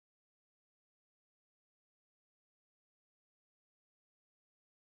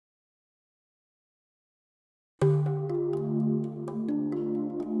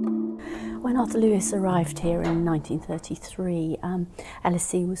When Arthur Lewis arrived here in 1933,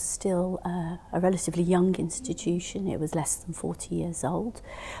 LSE was still a relatively young institution. It was less than 40 years old,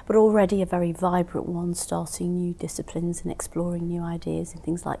 but already a very vibrant one, starting new disciplines and exploring new ideas in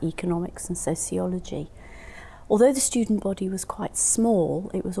things like economics and sociology. Although the student body was quite small,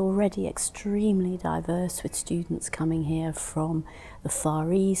 it was already extremely diverse, with students coming here from the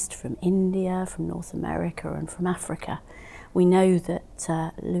Far East, from India, from North America and from Africa. We know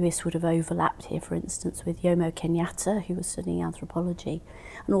that Lewis would have overlapped here, for instance, with Jomo Kenyatta, who was studying anthropology,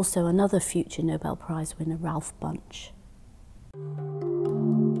 and also another future Nobel Prize winner, Ralph Bunche.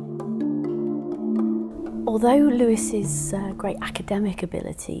 Although Lewis's great academic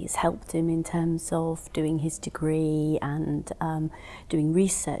abilities helped him in terms of doing his degree and doing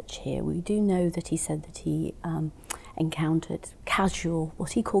research here, we do know that he said that he encountered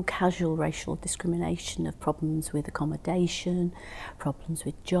what he called casual racial discrimination, of problems with accommodation, problems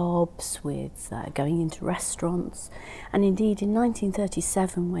with jobs, with going into restaurants. And indeed in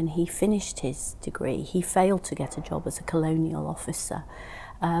 1937, when he finished his degree, he failed to get a job as a colonial officer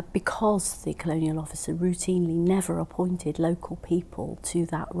because the colonial officer routinely never appointed local people to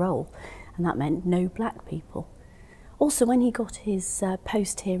that role, and that meant no black people. Also, when he got his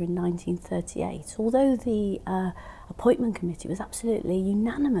post here in 1938, although the appointment committee was absolutely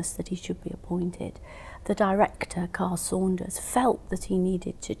unanimous that he should be appointed, the director, Carr Saunders, felt that he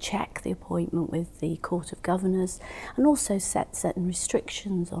needed to check the appointment with the Court of Governors and also set certain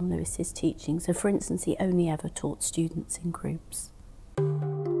restrictions on Lewis's teaching. So, for instance, he only ever taught students in groups.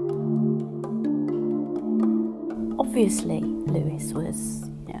 Obviously, Lewis was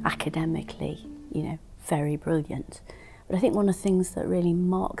academically, very brilliant. But I think one of the things that really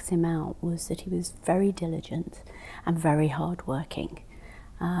marked him out was that he was very diligent and very hardworking.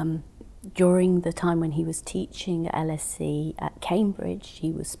 During the time when he was teaching at LSE at Cambridge,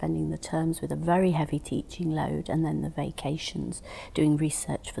 he was spending the terms with a very heavy teaching load and then the vacations doing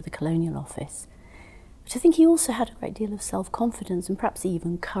research for the Colonial Office. But I think he also had a great deal of self-confidence and perhaps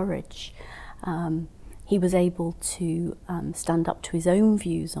even courage. He was able to stand up to his own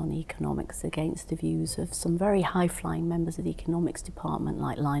views on economics against the views of some very high-flying members of the economics department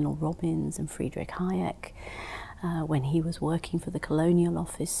like Lionel Robbins and Friedrich Hayek. When he was working for the Colonial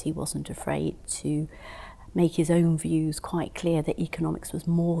Office, he wasn't afraid to make his own views quite clear that economics was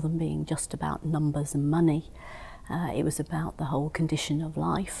more than being just about numbers and money. It was about the whole condition of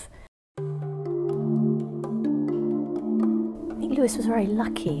life. Lewis was very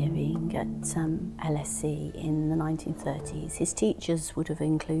lucky being at LSE in the 1930s. His teachers would have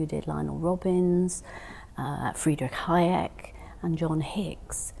included Lionel Robbins, Friedrich Hayek and John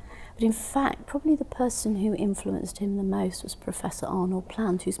Hicks. But in fact, probably the person who influenced him the most was Professor Arnold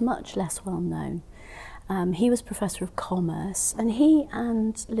Plant, who's much less well known. He was Professor of Commerce, and he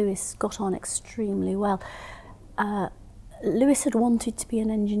and Lewis got on extremely well. Lewis had wanted to be an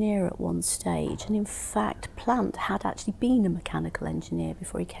engineer at one stage, and in fact Plant had actually been a mechanical engineer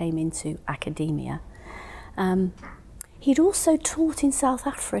before he came into academia. He'd also taught in South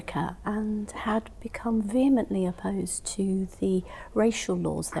Africa and had become vehemently opposed to the racial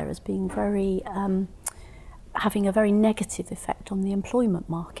laws there as being very having a very negative effect on the employment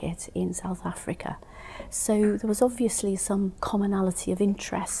market in South Africa. So there was obviously some commonality of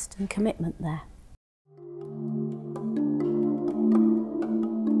interest and commitment there.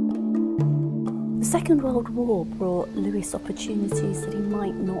 The Second World War brought Lewis opportunities that he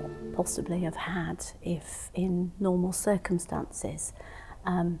might not possibly have had if in normal circumstances.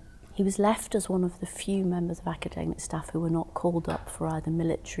 He was left as one of the few members of academic staff who were not called up for either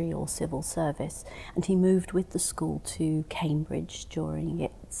military or civil service, and he moved with the school to Cambridge during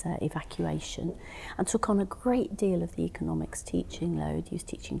its evacuation and took on a great deal of the economics teaching load. He was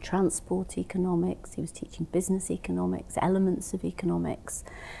teaching transport economics, he was teaching business economics, elements of economics,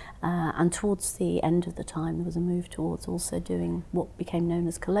 and towards the end of the time there was a move towards also doing what became known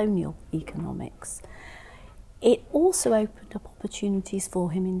as colonial economics. It also opened up opportunities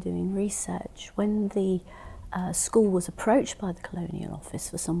for him in doing research. When the school was approached by the Colonial Office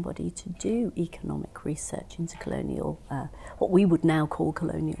for somebody to do economic research into colonial, what we would now call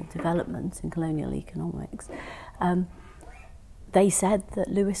colonial development and colonial economics, they said that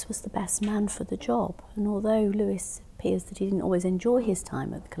Lewis was the best man for the job. And although Lewis appears that he didn't always enjoy his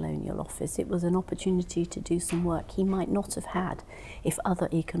time at the Colonial Office, it was an opportunity to do some work he might not have had if other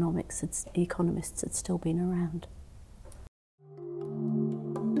economists had still been around.